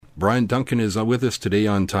Brian Duncan is with us today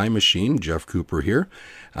on Time Machine. Jeff Cooper here.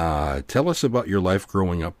 Tell us about your life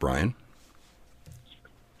growing up, Brian.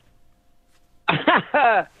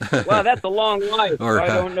 Well, that's a long life. I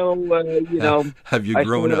don't know. Have you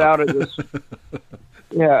grown up? Out of this.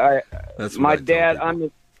 Yeah, That's my dad.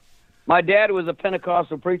 My dad was a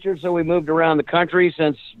Pentecostal preacher, so we moved around the country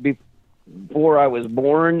since before I was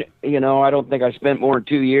born. I don't think I spent more than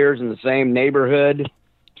 2 years in the same neighborhood.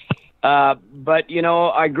 But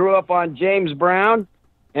I grew up on James Brown,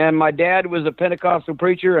 and my dad was a Pentecostal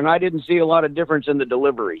preacher, and I didn't see a lot of difference in the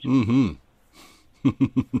deliveries. Mm-hmm.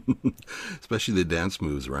 Especially the dance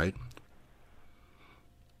moves, right?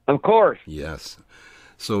 Of course. Yes.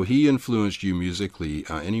 So he influenced you musically.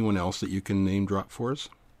 Anyone else that you can name drop for us?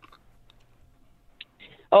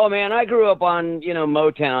 Oh, man, I grew up on,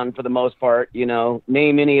 Motown for the most part.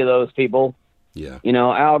 Name any of those people. Yeah.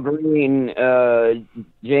 Al Green,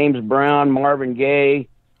 James Brown, Marvin Gaye,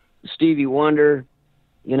 Stevie Wonder.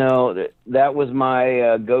 That was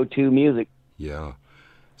my go-to music. Yeah.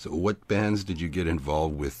 So what bands did you get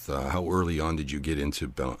involved with? How early on did you get into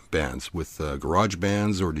bands? With garage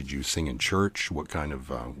bands, or did you sing in church? What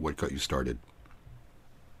got you started?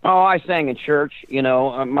 Oh, I sang in church.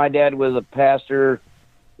 My dad was a pastor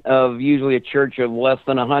of usually a church of less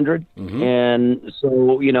than 100. Mm-hmm. And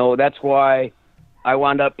so, that's why I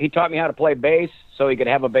wound up, he taught me how to play bass so he could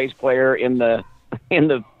have a bass player in the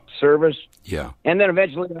service. Yeah. And then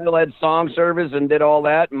eventually I led song service and did all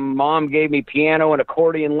that. And Mom gave me piano and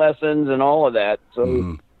accordion lessons and all of that.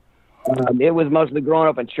 So it was mostly growing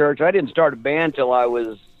up in church. I didn't start a band till I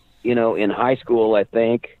was, in high school, I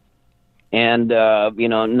think. And,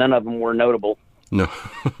 none of them were notable. No.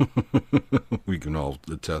 We can all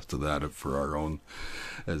attest to that for our own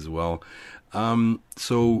as well.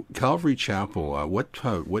 So Calvary Chapel,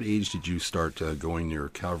 what age did you start going near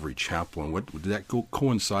Calvary Chapel, and did that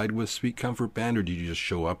coincide with Sweet Comfort Band, or did you just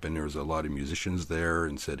show up and there was a lot of musicians there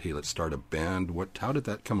and said, "Hey, let's start a band"? How did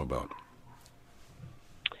that come about?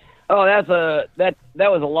 Oh, that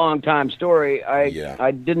was a long time story.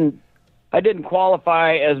 I didn't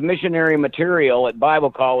qualify as missionary material at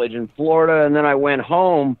Bible college in Florida, and then I went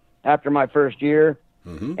home after my first year,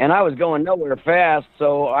 and I was going nowhere fast,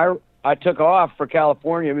 so I took off for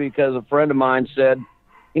California because a friend of mine said,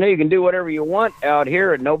 you can do whatever you want out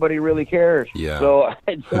here and nobody really cares. Yeah. So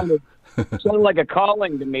it sounded like a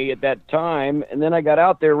calling to me at that time. And then I got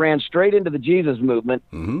out there, ran straight into the Jesus movement.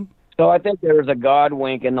 Mm-hmm. So I think there's a God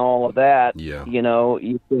wink in all of that. Yeah.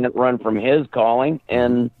 You can't run from his calling.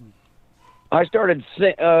 And I started,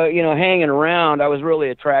 hanging around. I was really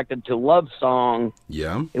attracted to Love Song.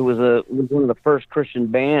 Yeah. It was one of the first Christian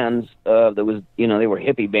bands that was, they were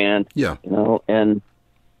hippie band. Yeah. And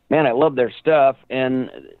man, I loved their stuff.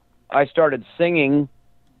 And I started singing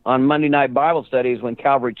on Monday night Bible studies when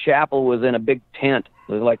Calvary Chapel was in a big tent.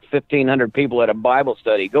 There was like 1,500 people at a Bible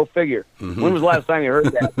study. Go figure. Mm-hmm. When was the last time you heard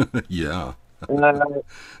that? Yeah.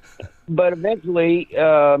 But eventually,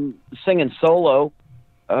 singing solo,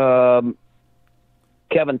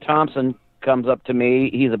 Kevin Thompson comes up to me.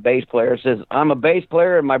 He's a bass player. Says, "I'm a bass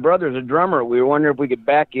player and my brother's a drummer. We were wondering if we could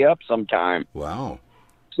back you up sometime." Wow.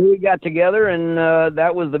 So we got together, and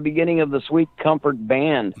that was the beginning of the Sweet Comfort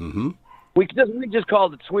Band. Mm-hmm. We just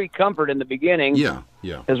called it Sweet Comfort in the beginning. Yeah,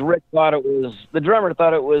 yeah. Because Rick thought the drummer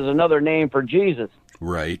thought it was another name for Jesus.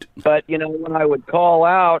 Right. But, when I would call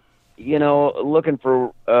out, looking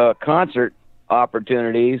for concert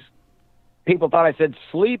opportunities, people thought I said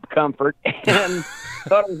Sleep Comfort and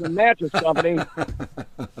thought it was a mattress company.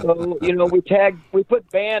 So, we put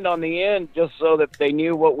band on the end just so that they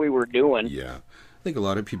knew what we were doing. Yeah. I think a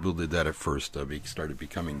lot of people did that at first. Started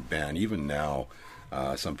becoming band. Even now,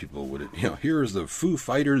 some people would, here's the Foo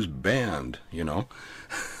Fighters band,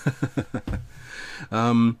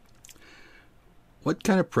 What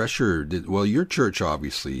kind of pressure your church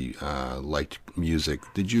obviously liked music.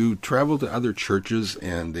 Did you travel to other churches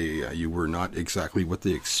and you were not exactly what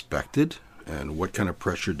they expected? And what kind of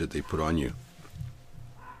pressure did they put on you?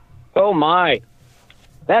 Oh, my.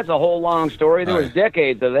 That's a whole long story. There was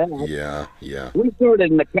decades of that. Yeah, yeah. We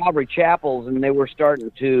started in the Calvary Chapels, and they were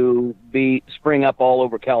starting to spring up all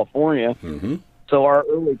over California. Mm-hmm. So our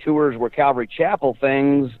early tours were Calvary Chapel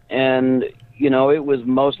things, and, it was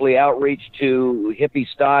mostly outreach to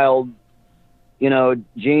hippie-styled,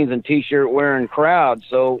 jeans and T-shirt wearing crowd.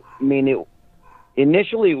 So,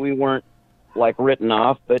 initially we weren't, written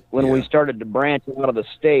off, but when we started to branch out of the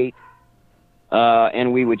state,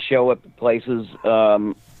 and we would show up at places,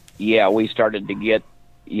 we started to get,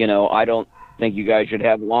 I don't think you guys should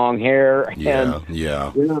have long hair. Yeah, and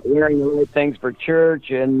you're not wearing the right things for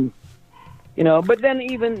church. And you know, but then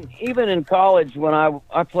even in college when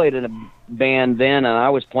I played in a band then, and I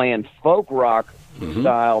was playing folk rock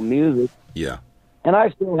style music, Yeah. and I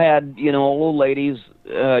still had, you know, old ladies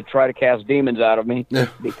try to cast demons out of me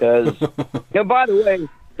because, you know, by the way,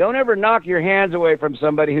 don't ever knock your hands away from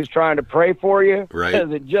somebody who's trying to pray for you, Right.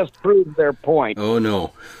 because it just proves their point. Oh,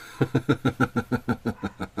 no.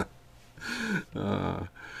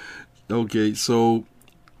 Okay, so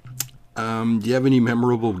do you have any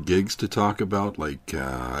memorable gigs to talk about? Like,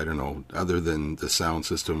 I don't know, other than the sound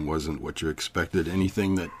system wasn't what you expected,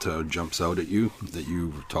 anything that jumps out at you that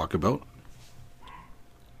you talk about?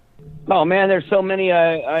 Oh man, there's so many.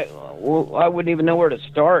 I wouldn't even know where to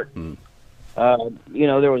start. You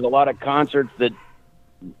know, there was a lot of concerts that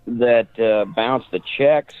bounced the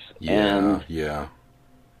checks. And Yeah.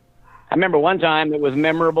 I remember one time it was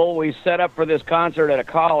memorable. We set up for this concert at a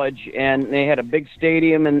college, and they had a big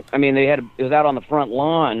stadium, and I mean, it was out on the front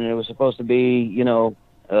lawn, and it was supposed to be, you know,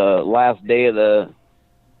 last day of the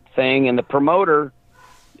thing, and the promoter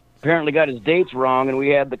apparently got his dates wrong, and we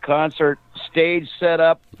had the concert stage set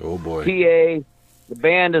up. Oh, boy. PA, the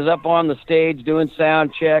band is up on the stage doing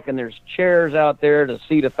sound check, and there's chairs out there to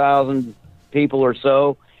seat 1,000 people or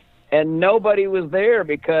so, and nobody was there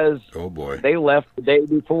because Oh, boy. they left the day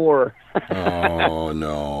before. Oh,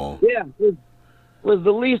 no. Yeah, it was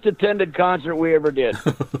the least attended concert we ever did.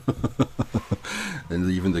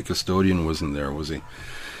 And even the custodian wasn't there, was he?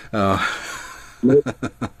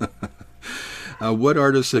 What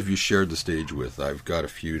artists have you shared the stage with? I've got a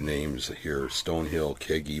few names here: Stonehill,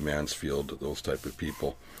 Keggy, Mansfield, those type of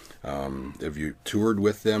people. Have you toured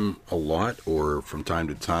with them a lot, or from time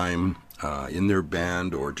to time in their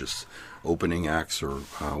band, or just opening acts, or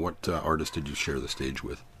what artists did you share the stage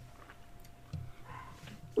with?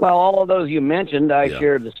 Well, all of those you mentioned, I Yeah.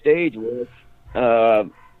 shared the stage with.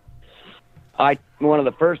 One of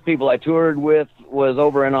the first people I toured with was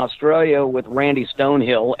over in Australia with Randy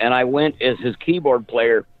Stonehill, and I went as his keyboard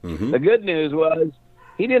player. The good news was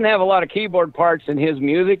he didn't have a lot of keyboard parts in his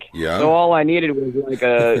music, Yeah. so all I needed was like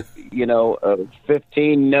a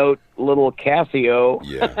 15-note little Casio.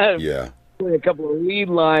 Yeah, yeah, Play a couple of lead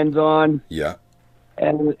lines on, yeah.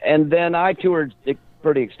 and then I toured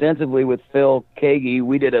pretty extensively with Phil Kagi.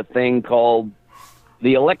 We did a thing called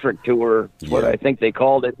the Electric Tour, what Yeah. I think they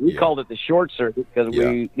called it. We Yeah. called it the Short Circuit because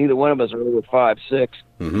Yeah. neither one of us are over 5'6".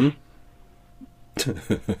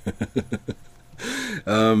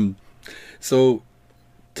 So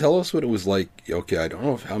tell us what it was like. Okay, I don't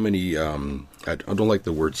know how many, I don't like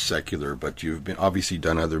the word secular, but you've been obviously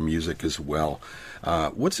done other music as well.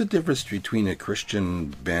 What's the difference between a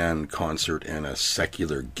Christian band concert and a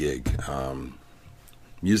secular gig?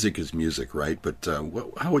 Music is music, right? But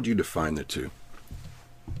how would you define the two?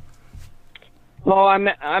 Well,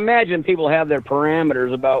 I imagine people have their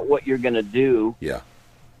parameters about what you're going to do. Yeah.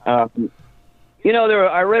 You know,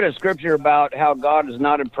 I read a scripture about how God is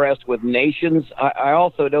not impressed with nations. I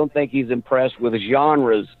also don't think he's impressed with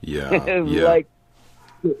genres. Yeah. It's Yeah. like,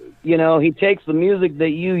 you know, he takes the music that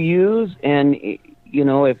you use, and, you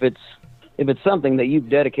know, if it's something that you've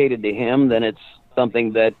dedicated to him, then it's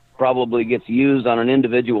something that probably gets used on an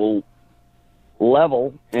individual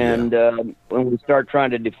level. And when we start trying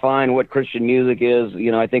to define what Christian music is,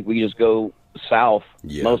 you know, I think we just go south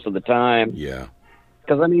most of the time. Yeah.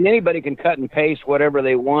 Because, I mean, anybody can cut and paste whatever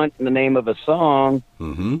they want in the name of a song,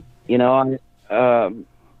 you know.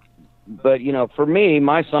 But, you know, for me,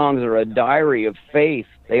 my songs are a diary of faith.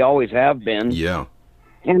 They always have been. Yeah.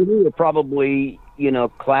 And we were probably, you know,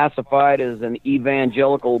 classified as an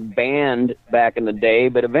evangelical band back in the day,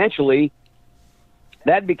 but eventually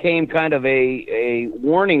that became kind of a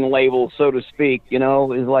warning label, so to speak, you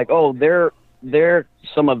know. Is like, oh, they're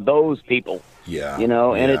some of those people. Yeah. You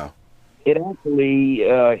know, and it actually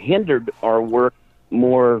hindered our work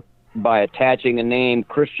more by attaching a name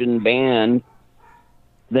Christian band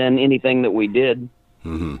than anything that we did.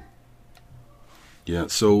 Yeah,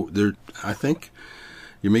 so I think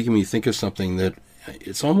you're making me think of something that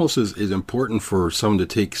it's almost as important for someone to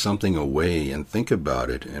take something away and think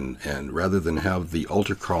about it, and rather than have the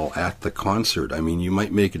altar call at the concert. I mean, you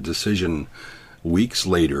might make a decision weeks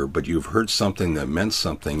later, but you've heard something that meant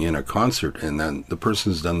something in a concert, and then the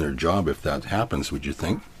person's done their job if that happens, would you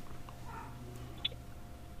think?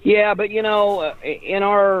 Yeah, but you know,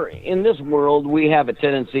 in this world, we have a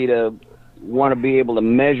tendency to want to be able to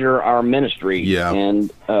measure our ministry. Yeah.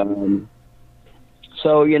 And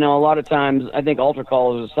so, you know, a lot of times, I think altar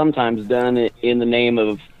calls are sometimes done in the name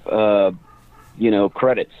of, you know,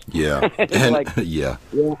 credits. Yeah. And, like, yeah.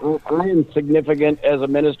 I am significant as a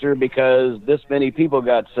minister because this many people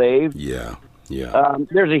got saved. Yeah. Yeah.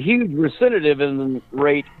 There's a huge recidivism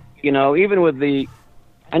rate even with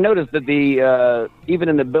I noticed that even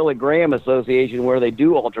in the Billy Graham Association, where they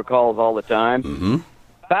do altar calls all the time, Mm-hmm.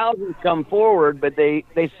 thousands come forward, but they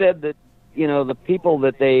said that, the people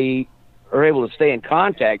that they are able to stay in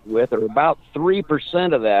contact with are about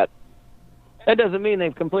 3% of that. That doesn't mean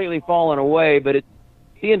they've completely fallen away, but at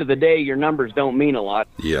the end of the day, your numbers don't mean a lot.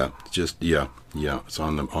 Yeah, it's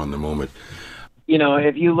on the moment.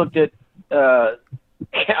 If you looked at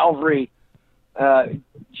Calvary,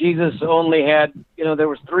 Jesus only had, there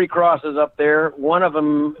was 3 crosses up there. One of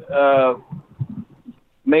them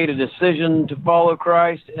made a decision to follow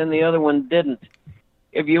Christ, and the other one didn't.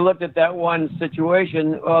 If you looked at that one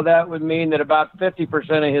situation, well, that would mean that about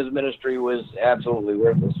 50% of his ministry was absolutely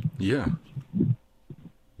worthless. Yeah.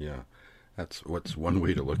 That's one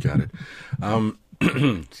way to look at it.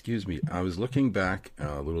 Excuse me. I was looking back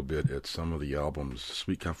a little bit at some of the albums,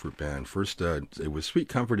 Sweet Comfort Band. First, it was Sweet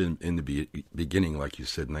Comfort in the beginning, like you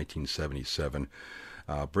said, 1977.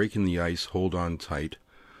 Breaking the Ice, Hold On Tight,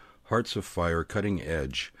 Hearts of Fire, Cutting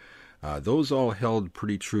Edge. Those all held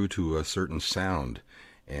pretty true to a certain sound.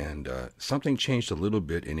 And something changed a little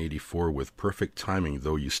bit in '84 with Perfect Timing,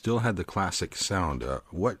 though you still had the classic sound.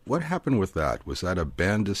 What happened with that? Was that a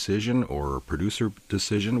band decision or a producer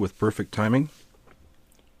decision with Perfect Timing?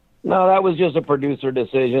 No, that was just a producer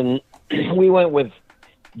decision. We went with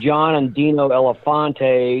John and Dino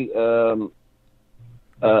Elefante.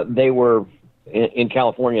 They were in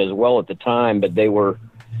California as well at the time, but they were.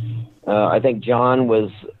 I think John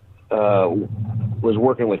was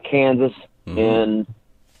working with Kansas, Mm-hmm. and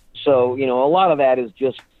so a lot of that is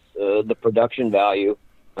just the production value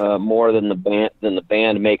more than the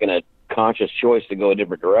band making a conscious choice to go a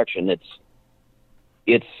different direction.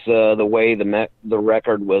 It's the way the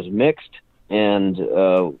record was mixed and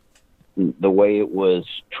the way it was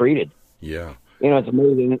treated. Yeah. It's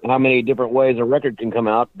amazing how many different ways a record can come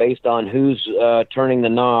out based on who's turning the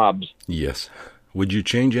knobs. Yes. Would you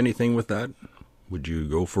change anything with that? Would you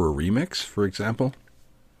go for a remix, for example?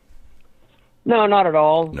 No, not at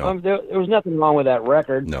all. No. There was nothing wrong with that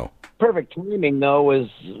record. No. Perfect Timing, though, was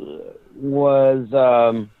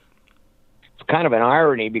it's kind of an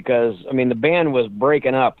irony because, the band was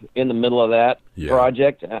breaking up in the middle of that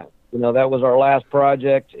project. That was our last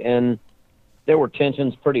project, and there were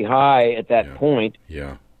tensions pretty high at that point.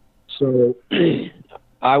 Yeah. So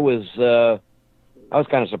I was kind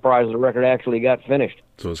of surprised the record actually got finished.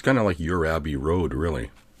 So it's kind of like Your Abbey Road,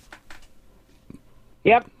 really.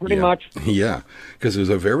 Yep, pretty much. Yeah, because it was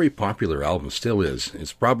a very popular album, still is.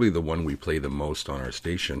 It's probably the one we play the most on our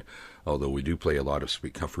station, although we do play a lot of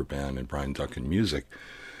Sweet Comfort Band and Brian Duncan music.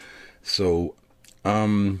 So,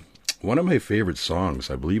 one of my favorite songs,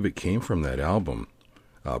 I believe it came from that album,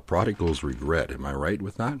 Prodigal's Regret. Am I right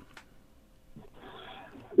with that?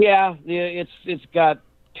 Yeah, it's got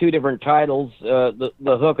 2 different titles. The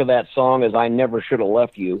hook of that song is I Never Should Have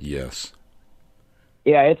Left You. Yes.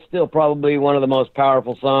 Yeah, it's still probably one of the most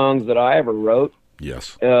powerful songs that I ever wrote.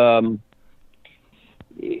 Yes. I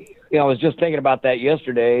was just thinking about that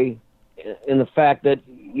yesterday, in the fact that,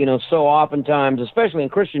 so oftentimes, especially in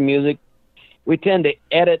Christian music, we tend to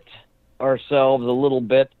edit ourselves a little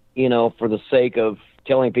bit, for the sake of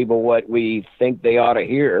telling people what we think they ought to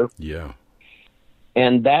hear. Yeah.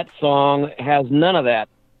 And that song has none of that.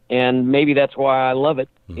 And maybe that's why I love it.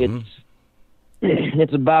 Mm-hmm.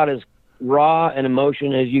 It's about as raw an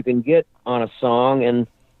emotion as you can get on a song, and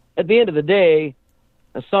at the end of the day,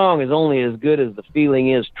 a song is only as good as the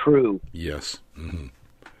feeling is true. Yes. Mm-hmm.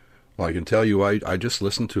 Well, I can tell you, I just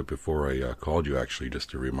listened to it before I called you, actually,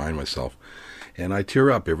 just to remind myself, and I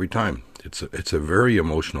tear up every time. It's a very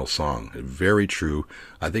emotional song, very true.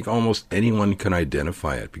 I think almost anyone can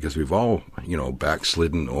identify it because we've all,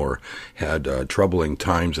 backslidden or had troubling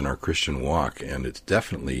times in our Christian walk, and it's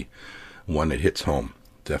definitely one that hits home,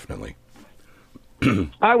 definitely.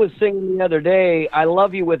 I was singing the other day, I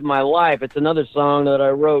Love You With My Life. It's another song that I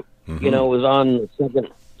wrote, Mm-hmm. it was on the second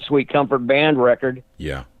Sweet Comfort Band record.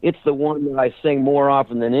 Yeah. It's the one that I sing more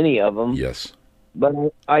often than any of them. Yes. But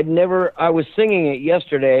I was singing it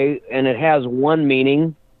yesterday, and it has one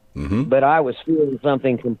meaning, Mm-hmm. but I was feeling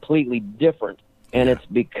something completely different. And it's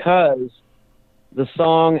because the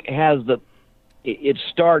song has it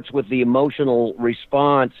starts with the emotional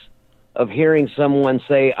response of hearing someone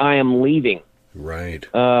say, I am leaving. Right.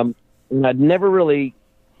 And I'd never really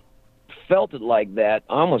felt it like that.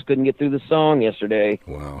 I almost couldn't get through the song yesterday.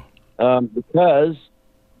 Wow. Because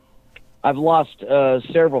I've lost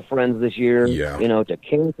several friends this year, to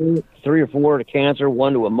cancer, 3 or 4 to cancer,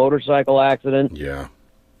 1 to a motorcycle accident. Yeah.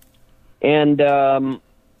 And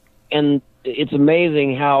it's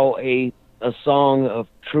amazing how a song of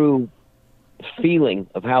true feeling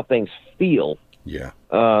of how things feel Yeah.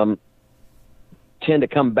 tend to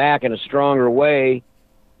come back in a stronger way,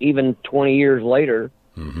 even 20 years later,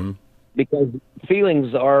 Mm-hmm. because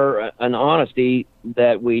feelings are an honesty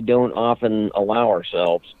that we don't often allow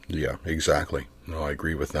ourselves. Yeah, exactly. No, I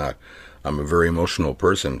agree with that. I'm a very emotional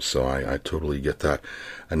person, so I totally get that.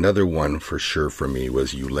 Another one for sure for me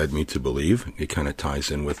was "You Led Me to Believe." It kind of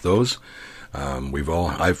ties in with those.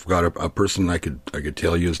 I've got a person I could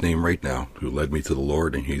tell you his name right now who led me to the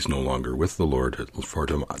Lord, and he's no longer with the Lord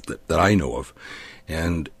that I know of.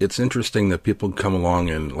 And it's interesting that people come along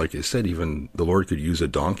and, like I said, even the Lord could use a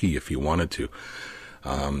donkey if he wanted to.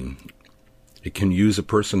 It can use a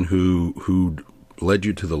person who led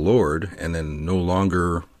you to the Lord and then no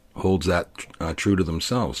longer holds that true to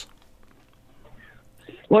themselves.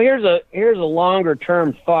 Well, here's a longer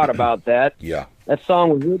term thought about that. Yeah. That song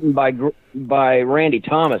was written by Randy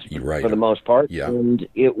Thomas Right. for the most part, Yeah. and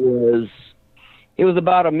it was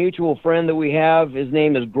about a mutual friend that we have. His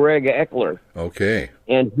name is Greg Eckler, Okay.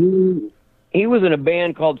 and he was in a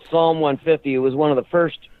band called Psalm 150. It was one of the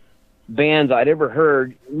first bands I'd ever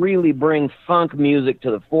heard really bring funk music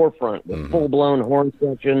to the forefront with Mm-hmm. full-blown horn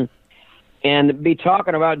section and be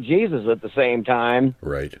talking about Jesus at the same time.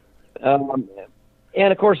 Right.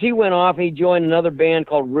 And, of course, he went off. He joined another band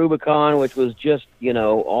called Rubicon, which was just,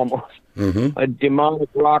 almost Mm-hmm. a demonic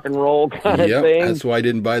rock and roll kind of Yeah, thing. that's why I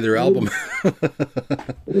didn't buy their album. And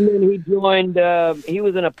then he joined, he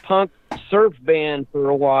was in a punk surf band for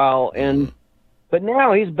a while, but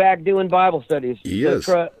now he's back doing Bible studies. He So is,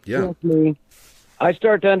 yeah. trust me, I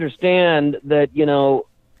start to understand that,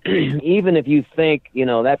 even if you think,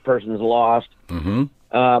 that person's lost,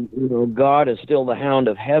 Mm-hmm. God is still the hound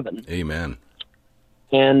of heaven. Amen.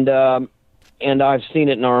 And I've seen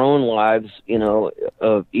it in our own lives,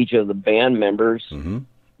 of each of the band members, Mm-hmm.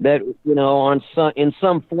 that, in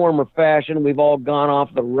some form or fashion, we've all gone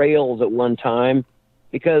off the rails at one time,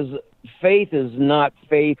 because faith is not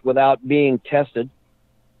faith without being tested.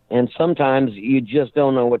 And sometimes you just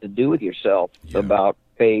don't know what to do with yourself about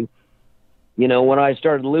faith. When I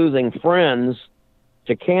started losing friends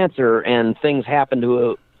to cancer and things happened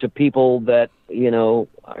to people that,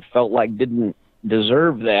 I felt like didn't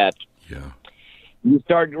deserve that, Yeah. you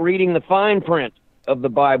start reading the fine print of the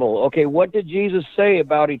Bible. Okay, what did Jesus say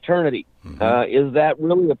about eternity? Mm-hmm. Is that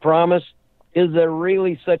really a promise? Is there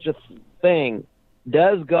really such a thing?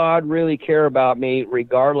 Does God really care about me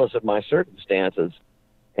regardless of my circumstances?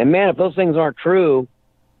 And man, if those things aren't true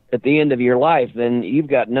at the end of your life, then you've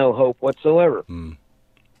got no hope whatsoever.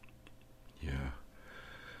 Yeah.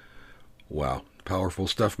 Wow. Powerful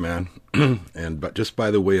stuff, man. But just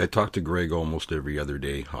by the way, I talk to Greg almost every other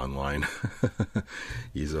day online.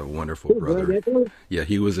 He's a wonderful brother. Yeah,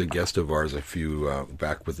 he was a guest of ours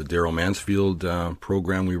back with the Daryl Mansfield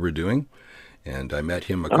program we were doing, and I met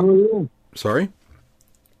him. Sorry?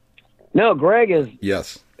 No, Greg is.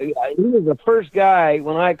 Yes. He was the first guy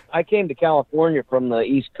when I came to California from the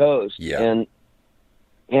East Coast. Yeah.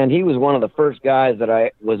 And he was one of the first guys that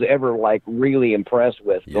I was ever really impressed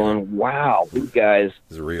with. Yeah. Going, wow, these guys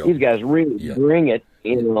really bring it.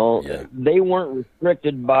 Yeah. They weren't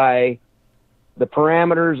restricted by the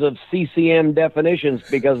parameters of CCM definitions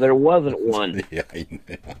because there wasn't one.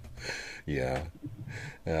 Yeah.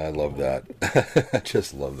 I love that. I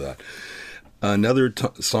just love that. Another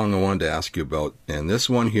song I wanted to ask you about, and this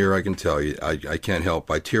one here, I can tell you, I can't help.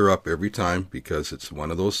 I tear up every time because it's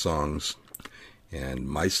one of those songs. And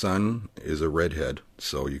my son is a redhead,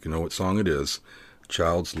 so you can know what song it is.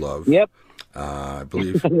 Child's Love. Yep. I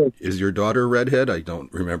believe, is your daughter a redhead? I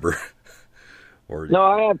don't remember. No,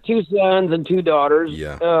 I have 2 sons and 2 daughters.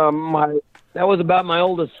 Yeah. That was about my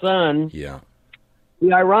oldest son. Yeah.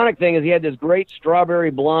 The ironic thing is he had this great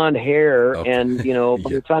strawberry blonde hair, and, by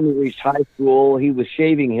the time he reached high school, he was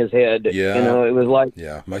shaving his head. Yeah. It was like...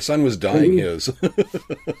 Yeah, my son was dyeing his.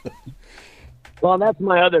 Well, that's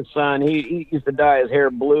my other son. He used to dye his hair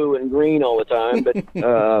blue and green all the time. But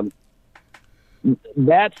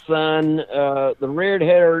that son, the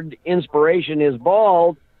red-haired inspiration, is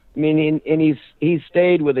bald. I mean, and he's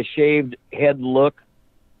stayed with a shaved head look.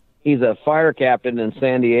 He's a fire captain in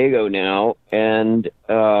San Diego now. And,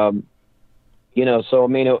 so, I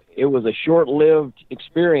mean, it was a short-lived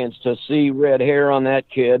experience to see red hair on that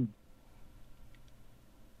kid.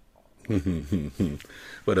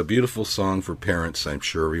 But a beautiful song for parents. I'm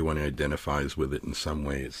sure everyone identifies with it in some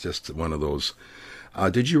way. It's just one of those.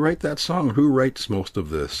 Did you write that song? Who writes most of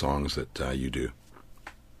the songs that you do?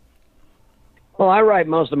 Well, I write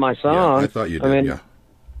most of my songs. Yeah, I thought you did, yeah.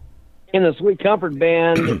 In the Sweet Comfort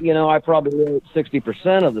Band, I probably wrote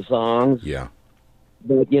 60% of the songs. Yeah.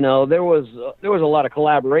 But you know, there was a lot of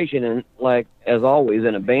collaboration, and like as always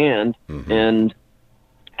in a band, and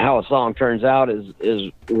how a song turns out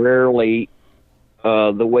is rarely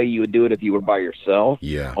the way you would do it if you were by yourself.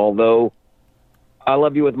 Yeah. Although I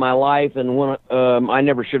Love You With My Life and when I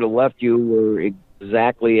Never Should Have Left You were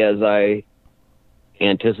exactly as I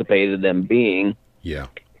anticipated them being. Yeah.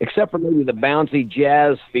 Except for maybe the bouncy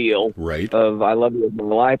jazz feel of I Love You With My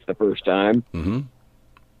Life the first time.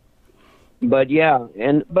 But yeah,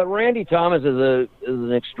 but Randy Thomas is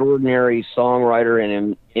an extraordinary songwriter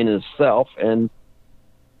in himself, and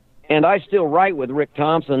I still write with Rick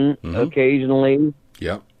Thompson occasionally.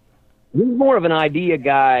 Yeah. He's more of an idea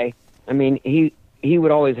guy. I mean, he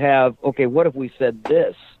would always have, okay, what if we said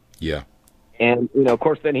this? Yeah. And, you know, of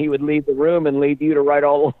course, then he would leave the room and leave you to write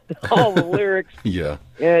all the lyrics. Yeah.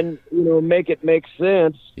 And, you know, make it make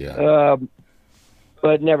sense. Yeah.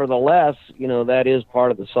 But nevertheless, you know, that is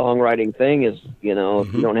part of the songwriting thing is, you know,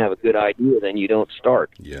 if you don't have a good idea, then you don't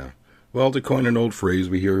start. Yeah. Well, to coin an old phrase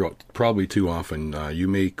we hear probably too often, you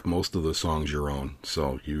make most of the songs your own.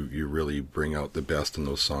 So you really bring out the best in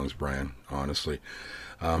those songs, Brian, honestly.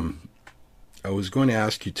 I was going to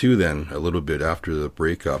ask you, too, then, a little bit after the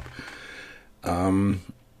breakup.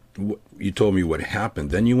 You told me what happened.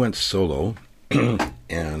 Then you went solo,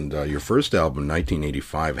 and your first album,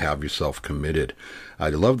 1985, Have Yourself Committed. I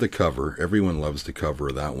love the cover. Everyone loves the cover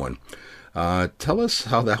of that one. Tell us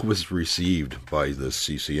how that was received by the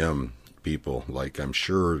CCM people. Like, I'm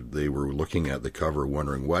sure they were looking at the cover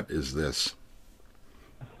wondering, what is this?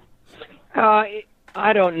 I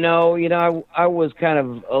don't know. You know, I was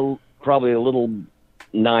kind of probably a little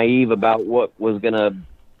naive about what was going to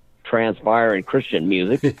transpire in Christian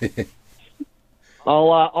music.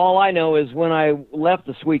 All I know is when I left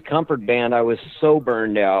the Sweet Comfort Band, I was so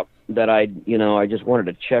burned out that I just wanted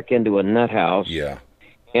to check into a nut house. Yeah.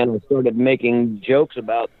 And I started making jokes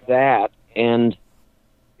about that. And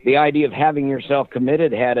the idea of having yourself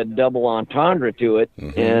committed had a double entendre to it.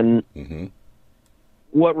 And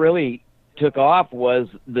what really took off was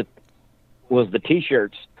the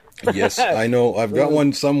T-shirts. Yes, I know. I've got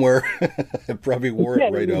one somewhere. I probably wore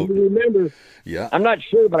it right out. Remember? Yeah. I'm not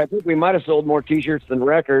sure, but I think we might have sold more T-shirts than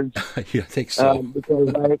records. Yeah, I think so.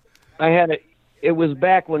 Because I had it was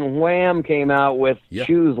back when Wham came out with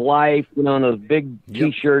Choose Life, you know, and those big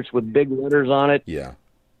T-shirts with big letters on it. Yeah.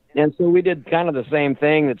 And so we did kind of the same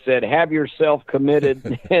thing that said, "Have yourself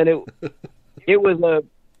committed," and it was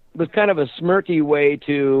kind of a smirky way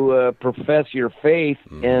to profess your faith,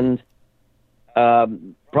 and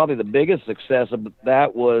probably the biggest success of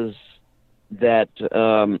that was that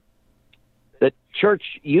that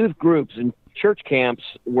church youth groups and church camps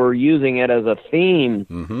were using it as a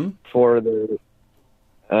theme for their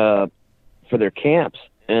camps,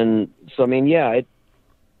 and so I mean, yeah,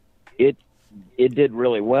 it did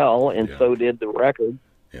really well, and so did the record.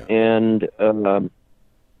 Yeah. And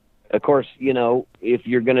of course, you know, if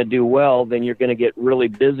you're going to do well, then you're going to get really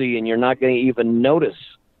busy, and you're not going to even notice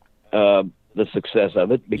the success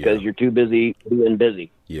of it because you're too busy being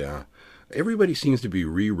busy. Yeah. Everybody seems to be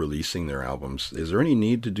re-releasing their albums. Is there any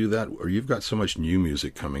need to do that? Or you've got so much new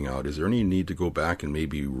music coming out. Is there any need to go back and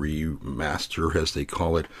maybe remaster, as they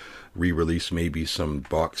call it, re-release maybe some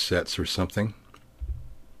box sets or something?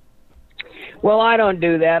 Well, I don't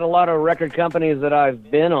do that. A lot of record companies that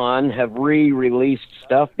I've been on have re-released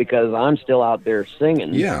stuff because I'm still out there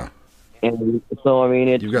singing. Yeah. And so, I mean,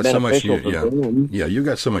 it's you've got so much new, them. Yeah, you've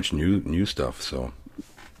got so much new stuff. So,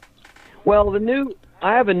 well,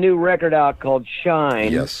 I have a new record out called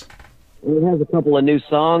Shine. Yes, it has a couple of new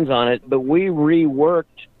songs on it, but we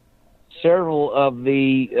reworked several of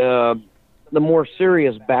the more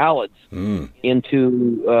serious ballads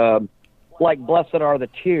into like "Blessed Are the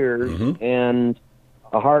Tears" and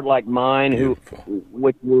 "A Heart Like Mine,"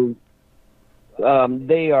 which were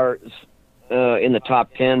they are. In the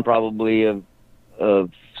top 10 probably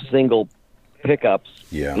of single pickups,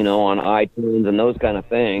 you know, on iTunes and those kind of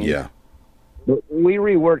things. Yeah. But we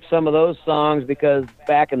reworked some of those songs because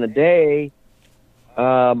back in the day,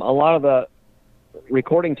 a lot of the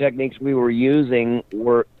recording techniques we were using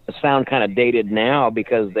sound kind of dated now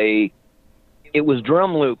because it was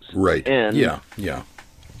drum loops. Right. And, yeah.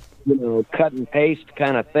 You know, cut and paste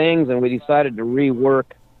kind of things, and we decided to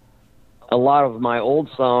rework a lot of my old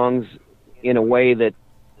songs in a way that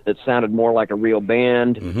sounded more like a real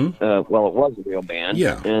band. Well, it was a real band.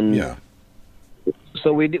 Yeah. And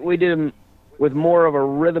so we did them with more of a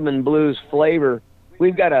rhythm and blues flavor.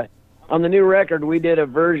 We've got on the new record, we did a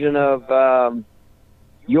version of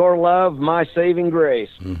Your Love, My Saving Grace,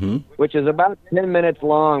 which is about 10 minutes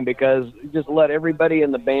long because just let everybody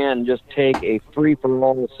in the band just take a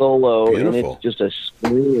free-for-all solo. Beautiful. And it's just a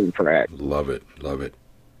screaming track. Love it, love it.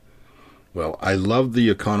 Well, I love the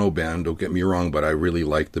Econo band, don't get me wrong, but I really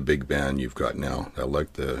like the big band you've got now. I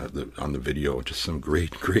like the on the video, just some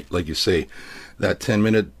great, like you say, that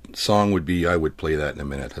 10-minute song I would play that in a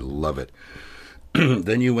minute. I love it.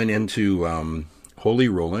 Then you went into Holy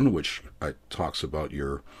Rollin', which talks about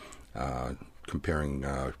your comparing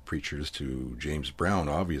preachers to James Brown,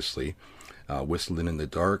 obviously. Whistling in the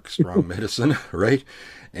Dark, Strong Medicine, right?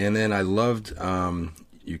 And then I loved,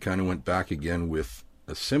 you kind of went back again with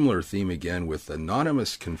a similar theme again with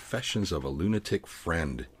Anonymous Confessions of a Lunatic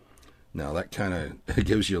Friend. Now that kind of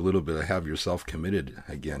gives you a little bit of Have Yourself Committed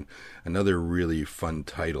again. Another really fun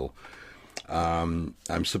title. I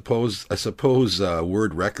suppose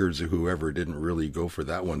Word Records or whoever didn't really go for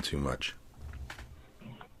that one too much.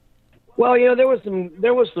 Well, there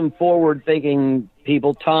was some forward-thinking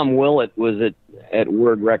people. Tom Willett was at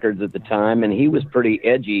Word Records at the time, and he was pretty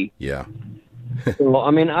edgy. Yeah. So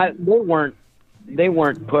I mean, they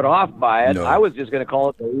weren't put off by it. No. I was just going to call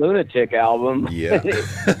it the Lunatic album. Yeah. He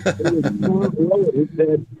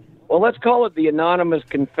said, well, let's call it the Anonymous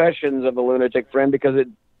Confessions of a Lunatic Friend because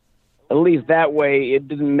at least that way it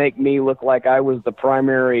didn't make me look like I was the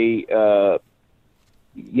primary,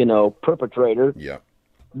 perpetrator. Yeah.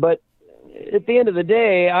 But at the end of the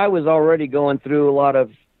day, I was already going through a lot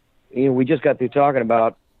of, we just got through talking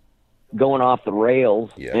about going off the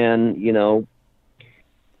rails. Yeah. And,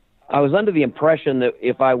 I was under the impression that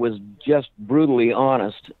if I was just brutally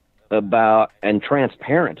honest about and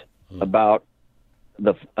transparent about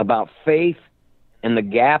faith and the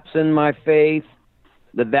gaps in my faith,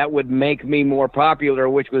 that would make me more popular,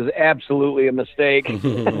 which was absolutely a mistake.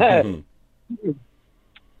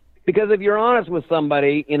 Because if you're honest with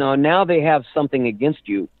somebody, now they have something against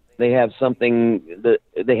you. They have something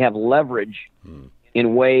they have leverage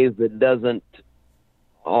in ways that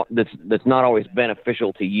that's not always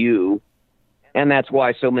beneficial to you. And that's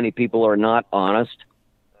why so many people are not honest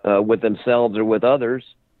with themselves or with others.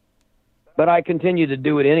 But I continue to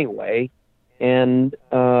do it anyway. And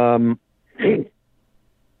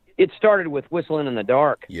it started with Whistling in the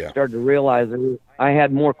Dark. Yeah. I started to realize that I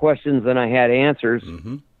had more questions than I had answers.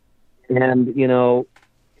 Mm-hmm. And,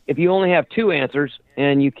 if you only have two answers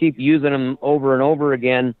and you keep using them over and over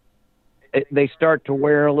again, they start to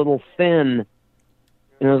wear a little thin.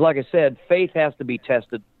 Like I said, faith has to be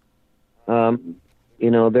tested. That's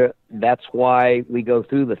why we go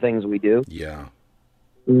through the things we do. Yeah.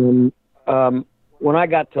 When I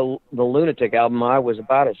got to the Lunatic album, I was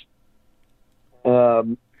about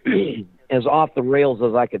as off the rails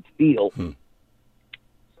as I could feel.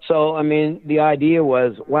 So, I mean, the idea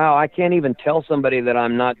was, wow, I can't even tell somebody that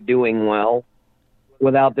I'm not doing well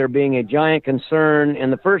without there being a giant concern.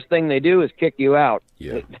 And the first thing they do is kick you out.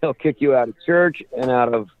 Yeah. They'll kick you out of church and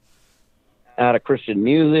out of Christian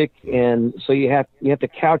music. And so you have to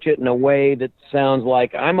couch it in a way that sounds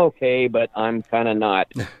like I'm okay, but I'm kind of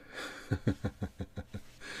not.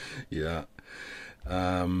 Yeah.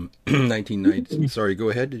 1990. Sorry, go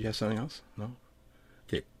ahead. Did you have something else? No?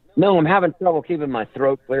 Okay. No, I'm having trouble keeping my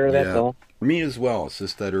throat clear, that's all. Me as well. It's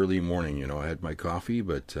just that early morning, I had my coffee,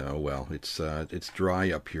 but it's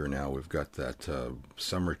dry up here now. We've got that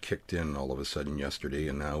summer kicked in all of a sudden yesterday,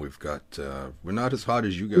 and now we've got we're not as hot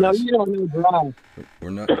as you guys. No, you don't know dry. We're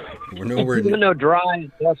nowhere. You don't know dry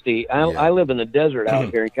and dusty. I live in the desert out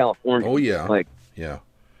here in California. Oh yeah, yeah.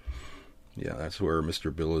 That's where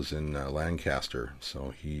Mr. Bill is in Lancaster.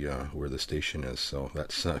 So he where the station is. So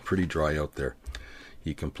that's pretty dry out there.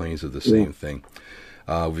 He complains of the same thing.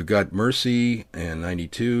 We've got Mercy and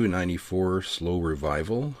 92, 94, Slow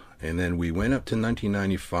Revival. And then we went up to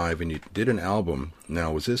 1995 and you did an album.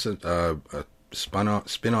 Now, was this a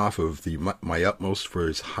spin-off of the My Utmost for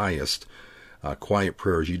His Highest, Quiet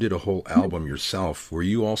Prayers? You did a whole album yourself. Were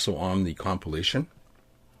you also on the compilation?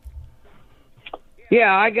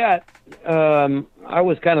 Yeah, I got, I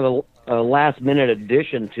was kind of a last-minute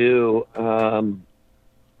addition to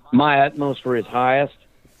My Utmost for His Highest.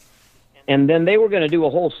 And then they were going to do a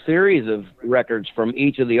whole series of records from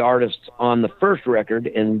each of the artists on the first record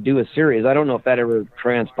and do a series. I don't know if that ever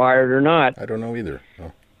transpired or not. I don't know either.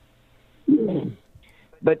 Oh.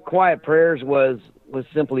 But Quiet Prayers was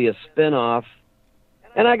simply a spin-off.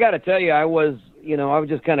 And I got to tell you, I was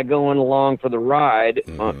just kind of going along for the ride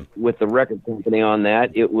with the record company on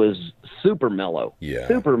that. It was super mellow. Yeah.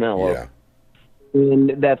 Super mellow. Yeah.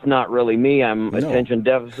 And that's not really me. I'm attention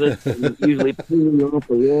deficit, usually pulling off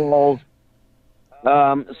the walls.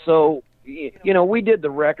 So we did the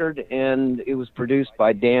record, and it was produced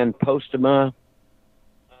by Dan Postema,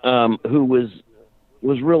 who was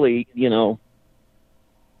really, the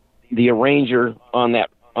arranger on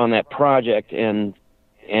that project, and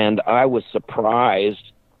I was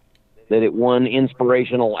surprised that it won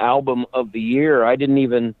Inspirational Album of the Year. I didn't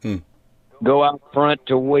even go out front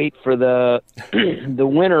to wait for the the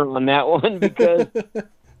winner on that one, because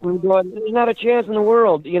we're going, there's not a chance in the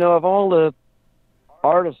world, of all the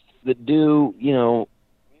artists that do,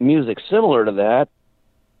 music similar to that.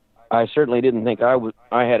 I certainly didn't think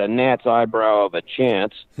I had a gnat's eyebrow of a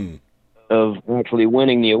chance of actually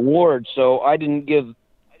winning the award. So I didn't give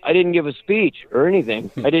a speech or anything.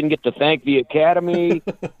 I didn't get to thank the Academy,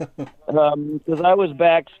 because I was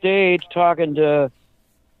backstage talking to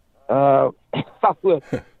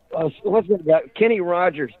what's that guy? Kenny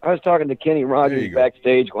Rogers. I was talking to Kenny Rogers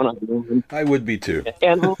backstage when I won. I would be too.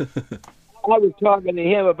 And I was talking to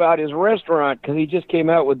him about his restaurant, because he just came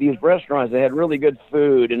out with these restaurants that had really good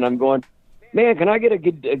food, and I'm going, man, can I get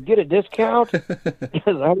a discount?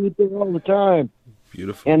 Because I eat there all the time.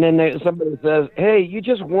 Beautiful. And then somebody says, "Hey, you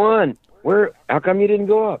just won. How come you didn't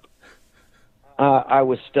go up?" I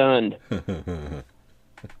was stunned.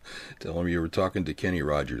 Tell him you were talking to Kenny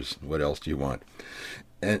Rogers. What else do you want?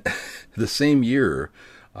 And the same year,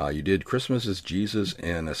 you did Christmas is Jesus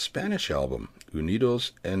and a Spanish album,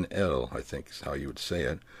 Unidos en Él, I think is how you would say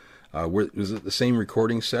it. Was it the same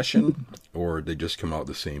recording session, or did they just come out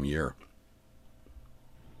the same year?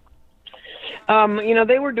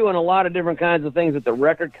 They were doing a lot of different kinds of things at the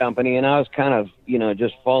record company, and I was kind of,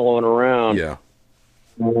 just following around. Yeah.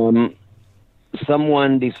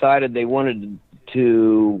 Someone decided they wanted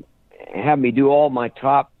to have me do all my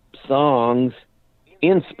top songs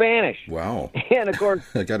in Spanish. Wow. And of course,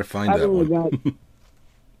 I got to find that one.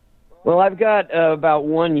 I've got about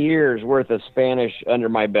 1 year's worth of Spanish under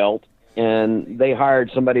my belt, and they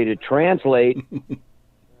hired somebody to translate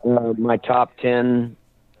my top 10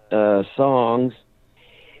 songs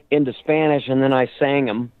into Spanish, and then I sang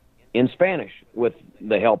them in Spanish with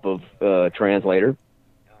the help of a translator.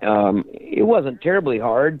 It wasn't terribly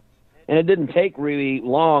hard, and it didn't take really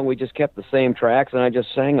long. We just kept the same tracks, and I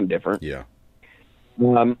just sang them different. Yeah.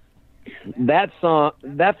 That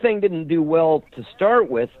thing didn't do well to start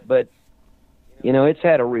with, but it's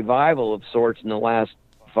had a revival of sorts in the last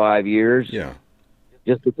 5 years. Yeah.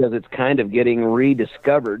 Just because it's kind of getting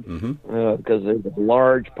rediscovered, because there's a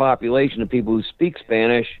large population of people who speak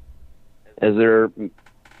Spanish as their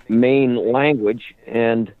main language.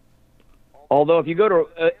 And although if you go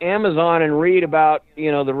to Amazon and read about,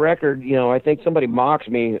 the record, I think somebody mocks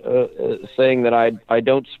me saying that I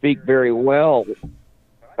don't speak very well,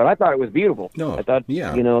 but I thought it was beautiful. No, I thought,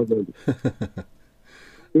 yeah. It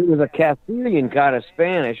was a Castilian kind of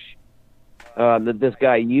Spanish that this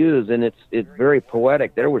guy used, and it's very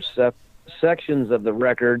poetic. There were sections of the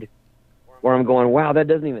record where I'm going, wow, that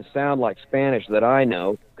doesn't even sound like Spanish that I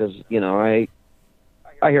know, because I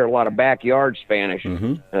hear a lot of backyard Spanish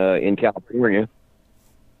in California,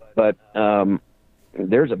 but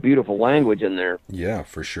there's a beautiful language in there. Yeah,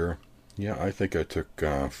 for sure. Yeah, I think I took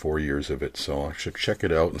 4 years of it, so I should check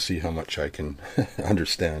it out and see how much I can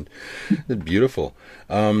understand. It's beautiful.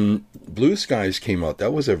 Blue Skies came out.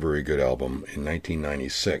 That was a very good album in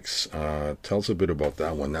 1996. Tell us a bit about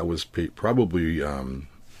that one. That was probably,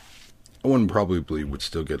 one probably would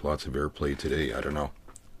still get lots of airplay today. I don't know.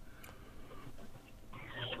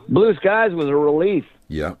 Blue Skies was a relief.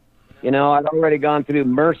 Yeah. I'd already gone through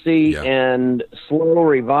Mercy and Slow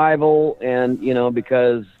Revival, and,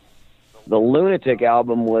 because the Lunatic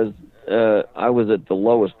album was, I was at the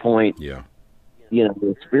lowest point,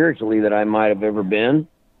 spiritually that I might have ever been.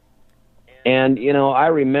 And, I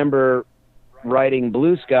remember writing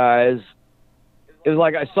Blue Skies. It was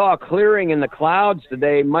like I saw a clearing in the clouds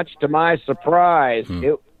today, much to my surprise.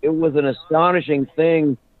 It was an astonishing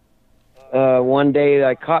thing. One day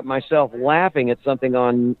I caught myself laughing at something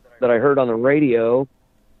that I heard on the radio,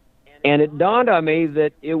 and it dawned on me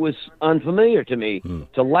that it was unfamiliar to me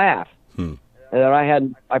to laugh.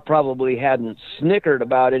 That I probably hadn't snickered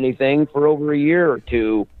about anything for over a year or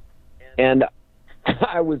two, and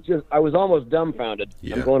I was almost dumbfounded.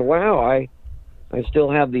 Yeah. I'm going, wow, I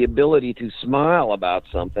still have the ability to smile about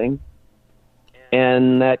something,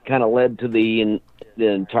 and that kind of led to the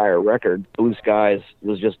entire record. Blue Skies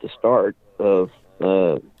was just the start of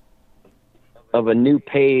a new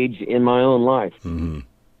page in my own life.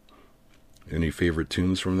 Any favorite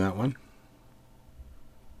tunes from that one?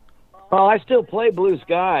 Well, I still play Blue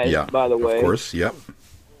Skies, by the way. Of course, yep.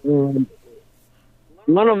 One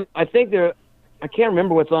of them, I think I can't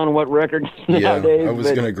remember what's on what records Yeah, nowadays. I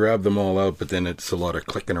was going to grab them all out, but then it's a lot of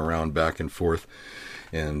clicking around back and forth.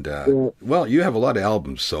 And, well, you have a lot of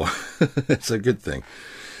albums, so it's a good thing.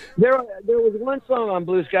 There was one song on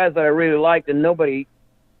Blue Skies that I really liked, and nobody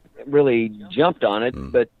really jumped on it.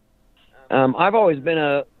 But I've always been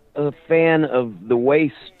a fan of the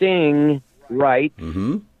way Sting writes.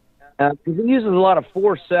 Mm-hmm. Because he uses a lot of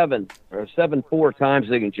 4/7 or 7/4 time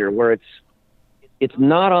signature, where it's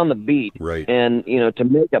not on the beat, Right. And to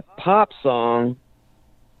make a pop song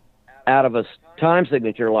out of a time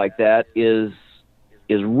signature like that is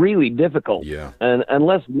really difficult. Yeah. And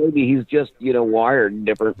unless maybe he's just wired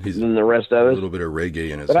different than the rest of A us. little bit of reggae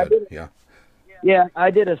in his But head. Yeah. Yeah, I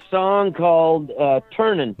did a song called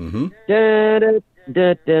 "Turnin'." Mm-hmm.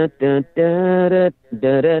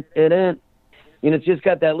 It's just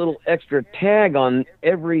got that little extra tag on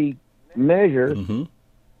every measure. Mm-hmm.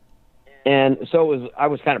 And so I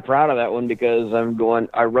was kind of proud of that one because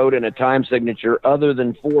I wrote in a time signature other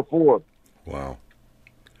than 4/4. Wow.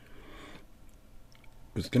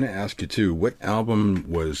 I was going to ask you, too, what album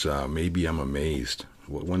was Maybe I'm Amazed?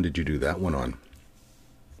 What one did you do that one on?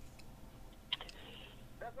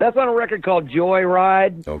 That's on a record called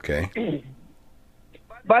Joyride. Okay.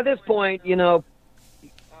 By this point, in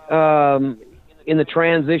the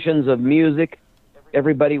transitions of music,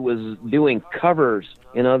 everybody was doing covers.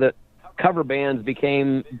 The cover bands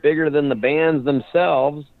became bigger than the bands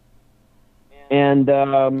themselves. And,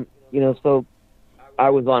 so I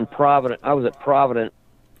was on Provident. I was at Provident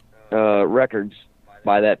Records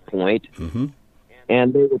by that point. Mm-hmm.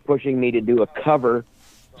 And they were pushing me to do a cover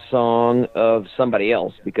song of somebody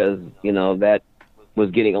else because, that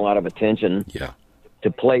was getting a lot of attention. Yeah.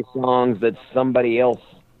 To play songs that somebody else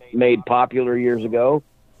made popular years ago.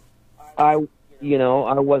 I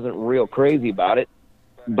wasn't real crazy about it,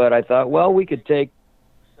 but I thought, well, we could take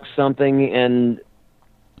something and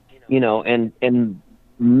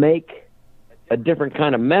make a different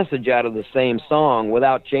kind of message out of the same song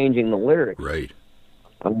without changing the lyrics. Right.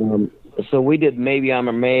 So we did Maybe I'm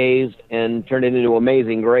Amazed and turned it into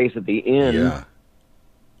Amazing Grace at the end. Yeah.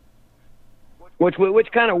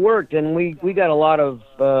 Which kind of worked, and we got a lot of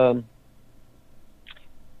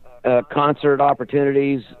concert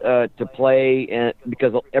opportunities to play, and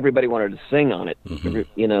because everybody wanted to sing on it.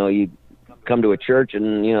 Mm-hmm. You come to a church,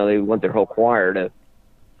 and they want their whole choir to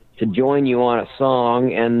join you on a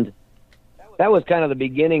song, and that was kind of the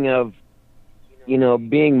beginning of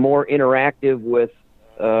being more interactive with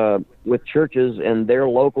churches and their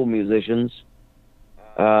local musicians,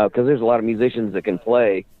 because there's a lot of musicians that can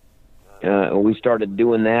play. We started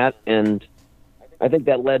doing that, and I think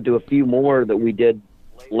that led to a few more that we did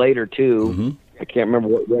later, too. Mm-hmm. I can't remember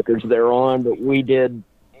what records they're on, but we did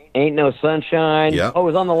Ain't No Sunshine. Yeah. Oh, it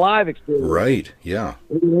was on the live experience. Right, yeah.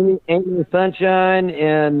 Ain't No Sunshine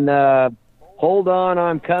and Hold On,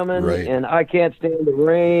 I'm Coming, Right. and I Can't Stand the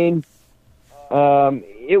Rain.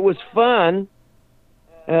 It was fun,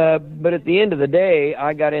 but at the end of the day,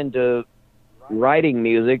 I got into writing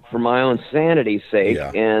music for my own sanity's sake,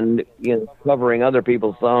 Yeah. and covering other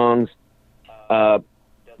people's songs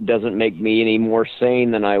doesn't make me any more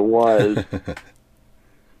sane than I was.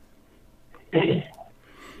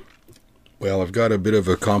 Well, I've got a bit of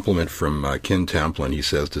a compliment from Ken Tamplin. He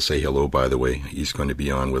says to say hello, by the way. He's going to be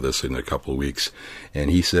on with us in a couple of weeks. And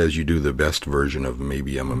he says you do the best version of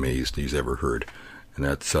Maybe I'm Amazed he's ever heard. And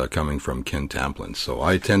that's coming from Ken Tamplin. So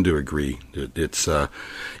I tend to agree. It's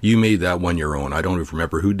you made that one your own. I don't even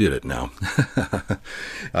remember who did it now.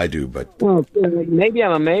 I do, but... Well, Maybe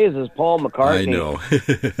I'm Amazed as Paul McCartney. I know.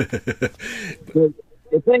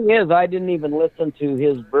 The thing is, I didn't even listen to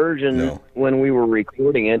his version when we were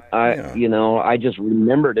recording it. I just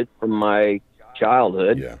remembered it from my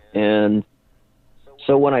childhood. Yeah. And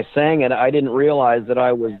so when I sang it, I didn't realize that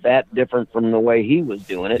I was that different from the way he was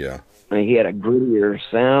doing it. Yeah. I mean, he had a grittier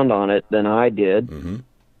sound on it than I did. Mm-hmm.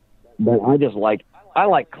 But I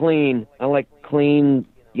like clean,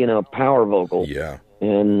 power vocals. Yeah.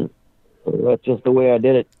 And that's just the way I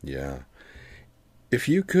did it. Yeah. If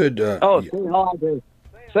you could...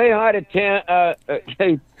 say hi to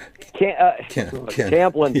Tamplin. Yeah.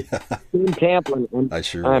 Tim Tamplin. I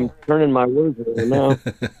sure I'm will. turning my words around now.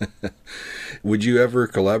 Would you ever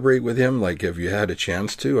collaborate with him? Like, have you had a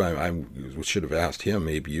chance to? I should have asked him.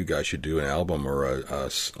 Maybe you guys should do an album or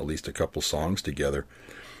at least a couple songs together.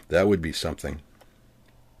 That would be something.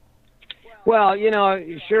 Well,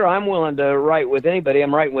 sure, I'm willing to write with anybody.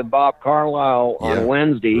 I'm writing with Bob Carlisle on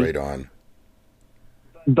Wednesday. Right on.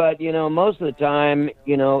 But, most of the time,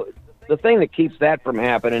 the thing that keeps that from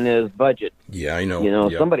happening is budget. Yeah, I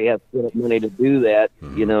know. Somebody has to put up money to do that,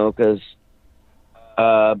 because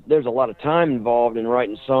there's a lot of time involved in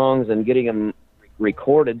writing songs and getting them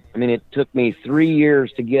recorded. I mean, it took me 3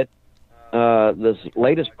 years to get this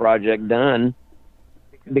latest project done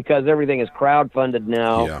because everything is crowdfunded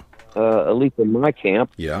now, Yeah. At least in my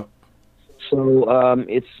camp. Yeah. So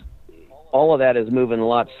it's all of that is moving a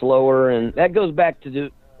lot slower, and that goes back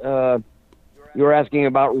to you were asking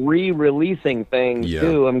about re-releasing things Yeah.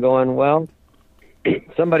 too. I'm going, well,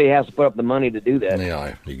 somebody has to put up the money to do that.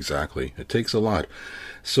 Yeah, exactly. It takes a lot.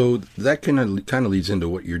 So that kind of leads into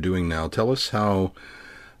what you're doing now. Tell us how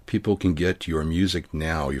people can get your music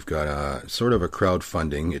now. You've got a sort of a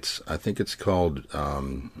crowdfunding. I think it's called,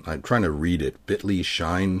 I'm trying to read it, Bitly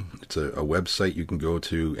Shine. It's a website you can go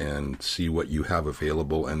to and see what you have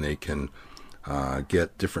available, and they can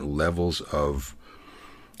get different levels of,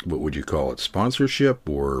 what would you call it, sponsorship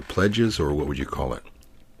or pledges, or what would you call it?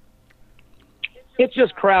 It's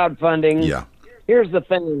just crowdfunding. Yeah. Here's the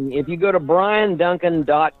thing. If you go to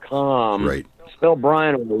brianduncan.com, Right. spell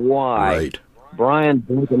Brian with a Y, Right.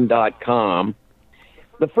 brianduncan.com,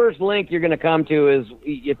 the first link you're going to come to is,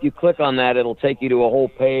 if you click on that, it'll take you to a whole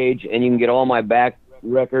page, and you can get all my back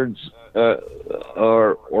records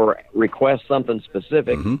or request something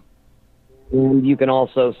specific. Mm-hmm. And you can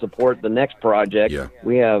also support the next project. Yeah.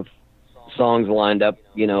 We have songs lined up,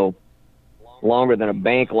 longer than a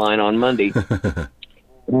bank line on Monday.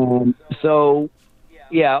 So,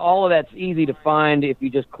 yeah, all of that's easy to find if you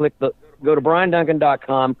just go to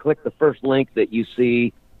brianduncan.com, click the first link that you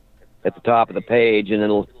see at the top of the page, and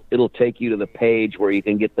it'll take you to the page where you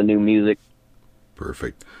can get the new music.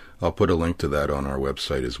 Perfect. I'll put a link to that on our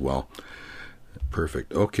website as well.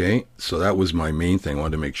 Perfect. Okay, so that was my main thing. I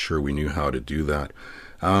wanted to make sure we knew how to do that.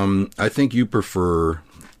 I think you prefer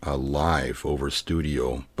live over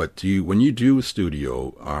studio, but when you do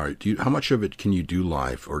studio, how much of it can you do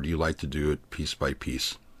live, or do you like to do it piece by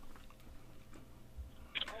piece?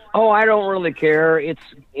 Oh, I don't really care. It's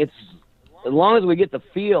as long as we get the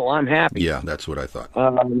feel, I'm happy. Yeah, that's what I thought.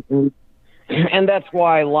 And that's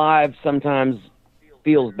why live sometimes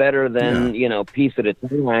feels better than piece at a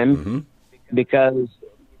time. Mm-hmm. Because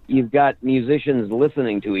you've got musicians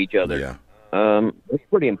listening to each other. Yeah. It's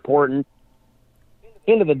pretty important.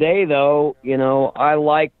 End of the day, though, I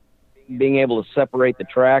like being able to separate the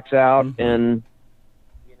tracks out and,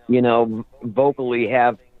 vocally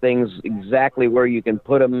have things exactly where you can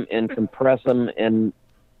put them and compress them and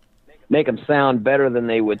make them sound better than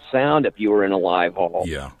they would sound if you were in a live hall.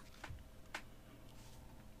 Yeah.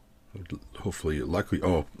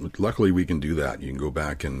 Luckily we can do that. You can go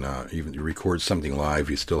back and even record something live.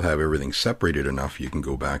 You still have everything separated enough. You can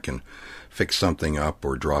go back and fix something up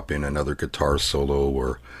or drop in another guitar solo,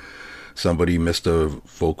 or somebody missed a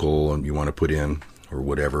vocal and you want to put in, or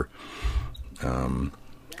whatever.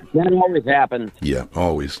 That always happens. Yeah,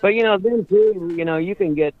 always. But then too, you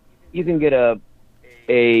can get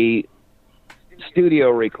a studio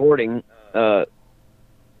recording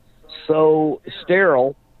so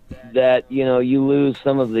sterile that you lose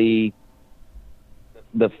some of the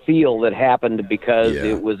feel that happened because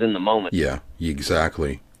it was in the moment. Yeah,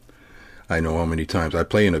 exactly. I know how many times I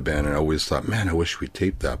play in a band and I always thought, man, I wish we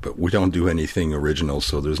taped that, but we don't do anything original,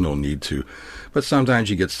 so there's no need to. But sometimes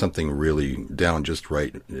you get something really down just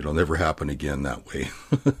right. It'll never happen again that way.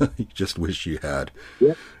 You just wish you had.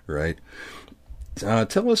 Yep. Right?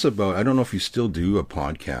 Tell us about, I don't know if you still do a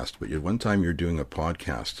podcast, but one time you're doing a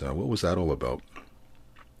podcast. What was that all about?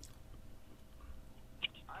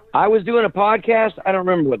 I was doing a podcast. I don't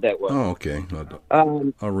remember what that was. Oh, okay.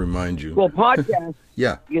 I'll remind you. Well, podcast,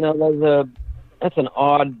 yeah. That's an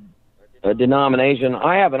odd denomination.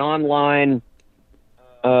 I have an online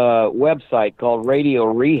website called Radio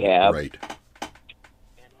Rehab. Right.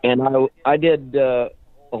 And I did a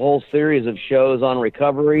whole series of shows on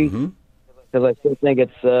recovery because I still think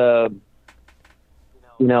it's,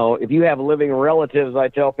 if you have living relatives, I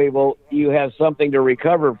tell people you have something to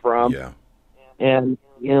recover from. Yeah. And,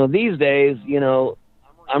 these days,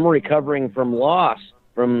 I'm recovering from the loss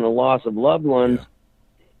of loved ones.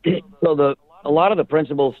 Yeah. So a lot of the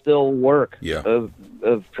principles still work of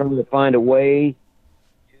trying to find a way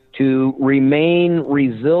to remain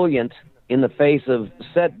resilient in the face of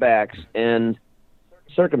setbacks and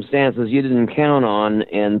circumstances you didn't count on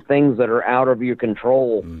and things that are out of your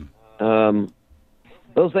control.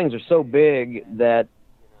 Those things are so big that,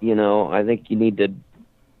 I think you need to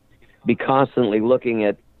be constantly looking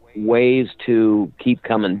at ways to keep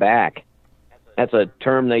coming back. That's a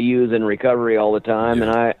term they use in recovery all the time,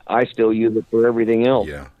 and I still use it for everything else.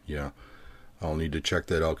 Yeah. I'll need to check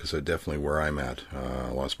that out because that's definitely where I'm at. I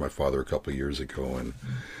lost my father a couple of years ago, and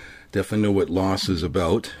definitely know what loss is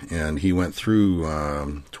about. And he went through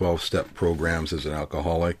 12-step programs as an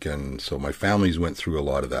alcoholic, and so my family's went through a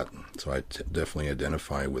lot of that. So I definitely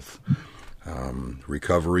identify with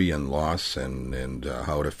recovery and loss, and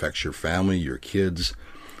how it affects your family, your kids,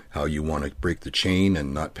 how you want to break the chain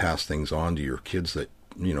and not pass things on to your kids that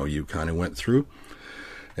you kind of went through,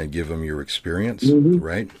 and give them your experience,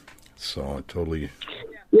 right? So I totally.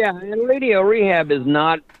 Yeah, and radio rehab is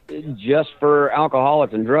not just for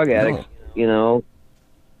alcoholics and drug addicts. No.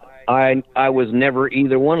 I was never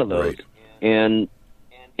either one of those, right.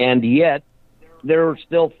 and yet there are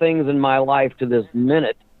still things in my life to this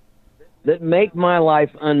minute that make my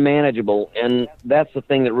life unmanageable, and that's the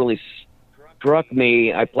thing that really struck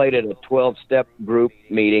me. I played at a 12-step group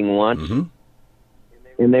meeting once,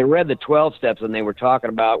 and they read the 12 steps, and they were talking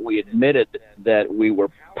about, we admitted that we were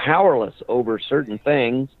powerless over certain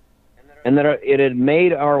things, and that it had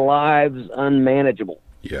made our lives unmanageable.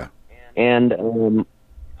 Yeah. And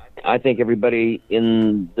I think everybody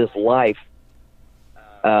in this life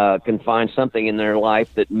can find something in their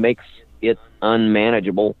life that makes it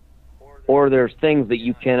unmanageable, or there's things that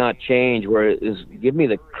you cannot change, where it is, give me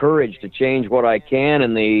the courage to change what I can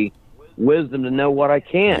and the wisdom to know what I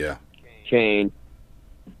can't change.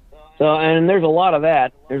 So, and there's a lot of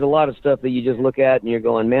that. There's a lot of stuff that you just look at and you're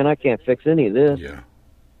going, man, I can't fix any of this. Yeah.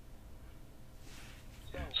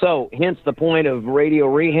 So, hence the point of radio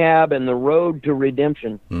rehab and the road to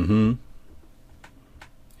redemption.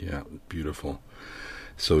 Yeah, beautiful.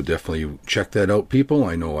 So definitely check that out, people.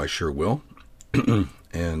 I know I sure will.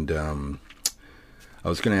 And I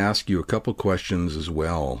was going to ask you a couple questions as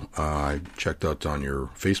well. I checked out on your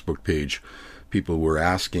Facebook page. People were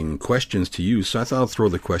asking questions to you, so I thought I'll throw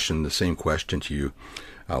the same question to you.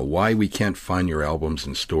 Why we can't find your albums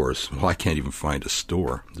in stores? Well, I can't even find a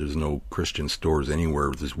store. There's no Christian stores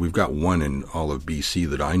anywhere. We've got one in all of BC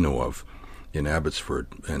that I know of, in Abbotsford,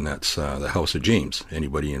 and that's the House of James.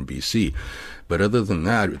 Anybody in BC, but other than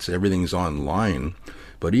that, everything's online.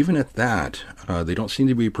 But even at that, they don't seem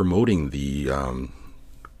to be promoting the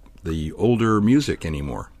older music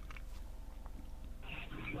anymore.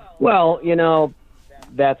 Well,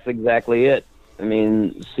 that's exactly it. I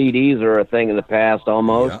mean, CDs are a thing of the past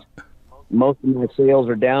almost. Yeah. Most of my sales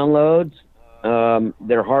are downloads.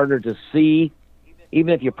 They're harder to see.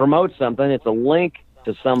 Even if you promote something, it's a link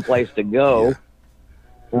to some place to go.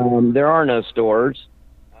 Yeah. There are no stores.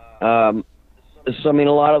 So, I mean,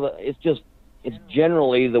 a lot of it's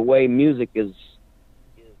generally the way music is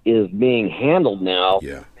being handled now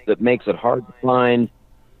that makes it hard to find,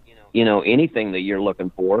 anything that you're looking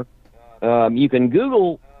for. You can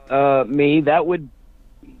Google me. That would,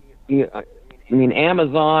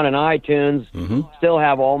 Amazon and iTunes still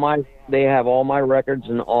have all my records,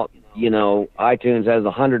 and all, iTunes has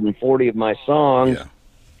 140 of my songs,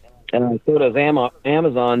 and so does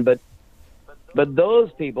Amazon. But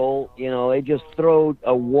those people, they just throw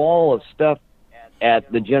a wall of stuff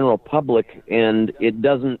at the general public, and it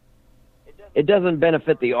doesn't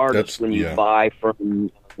benefit the artist when you buy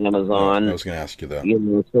from Amazon. I was going to ask you that.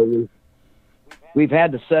 So we've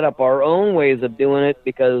had to set up our own ways of doing it,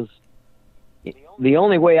 because the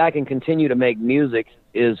only way I can continue to make music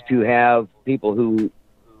is to have people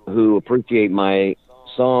who appreciate my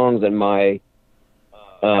songs and my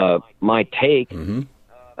take,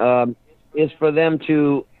 is for them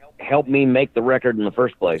to help me make the record in the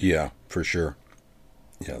first place. Yeah, for sure.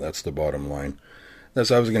 Yeah, that's the bottom line. I was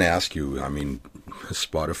going to ask you, I mean,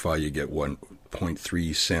 Spotify, you get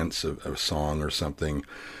 1.3 cents a song or something.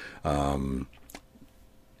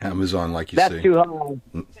 Amazon, like you say. That's too high.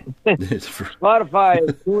 Spotify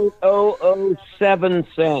is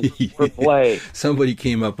 0.007 cents per play. Somebody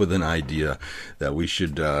came up with an idea that we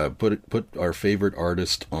should put our favorite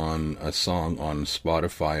artist on a song on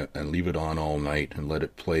Spotify and leave it on all night and let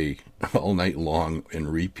it play all night long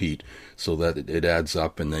and repeat, so that it adds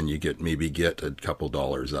up, and then you maybe get a couple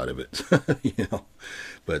dollars out of it.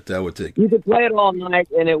 But that would take. You could play it all night,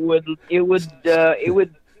 and it would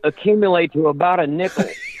accumulate to about a nickel.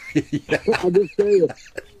 I'll tell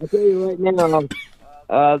you right now,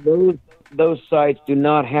 those sites do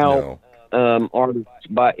not help artists.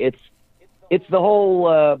 But it's the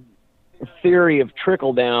whole theory of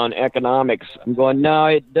trickle down economics. I'm going, no,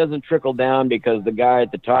 it doesn't trickle down, because the guy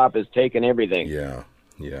at the top is taking everything. Yeah.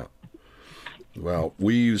 Well,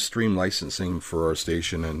 we use stream licensing for our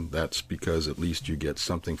station, and that's because at least you get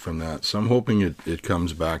something from that. So I'm hoping it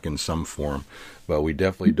comes back in some form. But we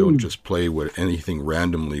definitely don't just play with anything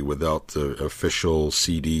randomly without the official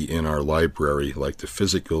CD in our library, like the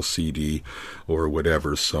physical CD or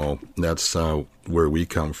whatever. So that's where we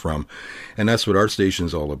come from. And that's what our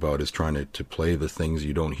station's all about, is trying to play the things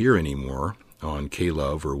you don't hear anymore on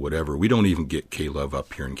K-Love or whatever. We don't even get K-Love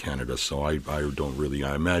up here in Canada, so I don't really,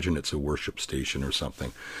 I imagine it's a worship station or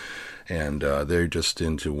something. And they're just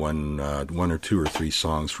into one or two or three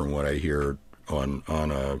songs from what I hear on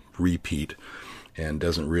a repeat, and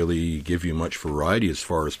doesn't really give you much variety as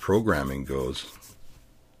far as programming goes.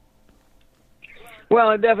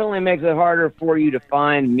 Well, it definitely makes it harder for you to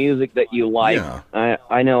find music that you like. Yeah.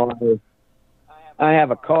 I know I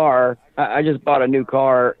have a car. I just bought a new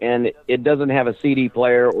car, and it doesn't have a CD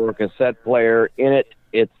player or a cassette player in it.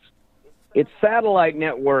 It's satellite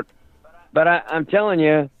network. But I'm telling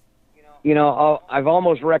you, I've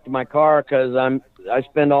almost wrecked my car because I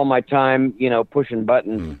spend all my time, pushing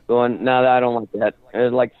buttons, going, no, I don't like that.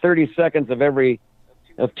 There's like 30 seconds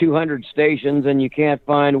of 200 stations, and you can't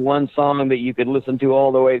find one song that you could listen to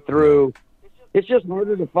all the way through. It's just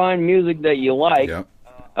harder to find music that you like. Yeah.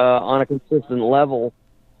 On a consistent level.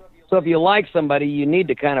 So if you like somebody, you need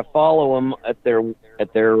to kind of follow them at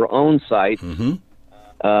their own site.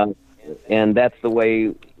 Mm-hmm. And that's the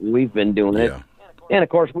way we've been doing it. Yeah. And of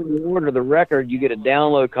course, when you order the record, you get a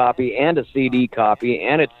download copy and a CD copy,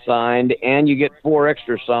 and it's signed, and you get 4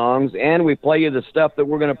 extra songs, and we play you the stuff that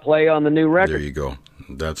we're going to play on the new record. There you go.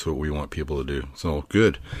 That's what we want people to do. So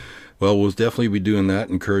good. Well, we'll definitely be doing that,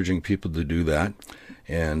 encouraging people to do that.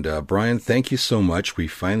 And Brian, thank you so much. We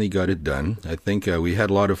finally got it done. I think we had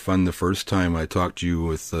a lot of fun the first time I talked to you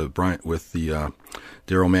with Brian, with the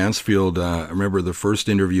Daryl Mansfield. I remember the first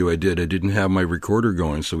interview I didn't have my recorder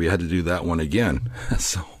going, so we had to do that one again.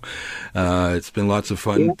 So it's been lots of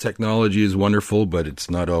fun. Yeah. Technology is wonderful, but it's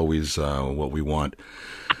not always what we want.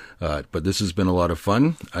 But this has been a lot of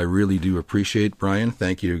fun. I really do appreciate, Brian.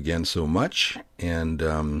 Thank you again so much.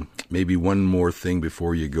 And maybe one more thing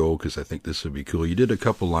before you go, because I think this would be cool. You did a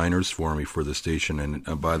couple liners for me for the station,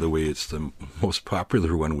 and by the way, it's the most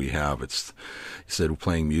popular one we have. It's, you said,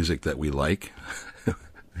 playing music that we like.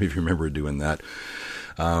 If you remember doing that.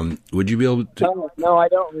 Would you be able to? No, I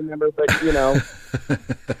don't remember, but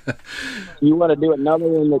you want to do another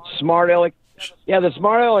one that's Smart Aleck? Yeah, the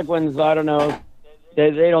Smart Aleck ones, I don't know.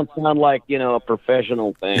 They don't sound like, a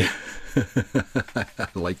professional thing. I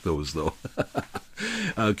like those, though.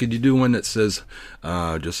 Could you do one that says,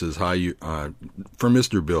 just says, hi, for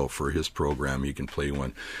Mr. Bill, for his program, you can play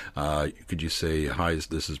one. Could you say, hi,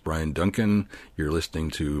 this is Brian Duncan. You're listening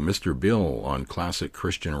to Mr. Bill on Classic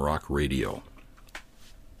Christian Rock Radio.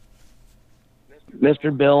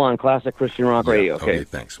 Mr. Bill on Classic Christian Rock Radio. Okay,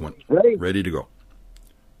 thanks. Ready? Ready to go.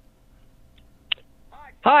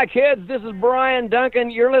 Hi, kids. This is Brian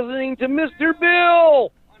Duncan. You're listening to Mr.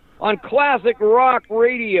 Bill on Classic Rock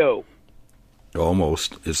Radio.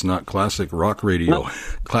 Almost. It's not Classic Rock Radio.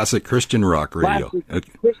 Classic Christian Rock Radio.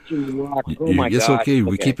 Classic Christian Rock. Oh, my God. It's okay.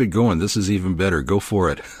 We keep it going. This is even better. Go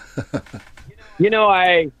for it.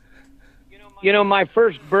 My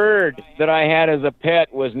first bird that I had as a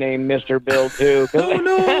pet was named Mr. Bill, too. Oh,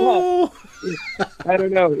 no. I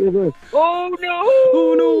don't know. Oh, no.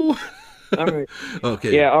 Oh, no. All right.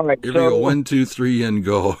 Okay. Yeah, all right. Here we go. 1, 2, 3, and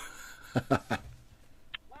go.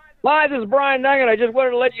 Hi, this is Brian Duncan. I just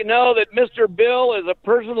wanted to let you know that Mr. Bill is a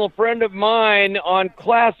personal friend of mine on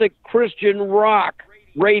Classic Christian Rock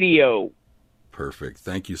Radio. Perfect.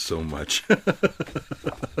 Thank you so much.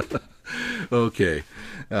 Okay.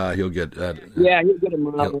 He'll get that. Yeah, he'll get a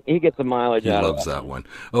mileage. He gets a mileage out of it. He loves that one.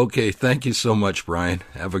 Okay. Thank you so much, Brian.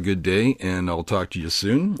 Have a good day, and I'll talk to you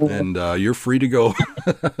soon. And you're free to go.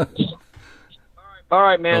 All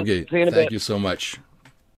right, man. Okay. See you in a bit. Thank you so much.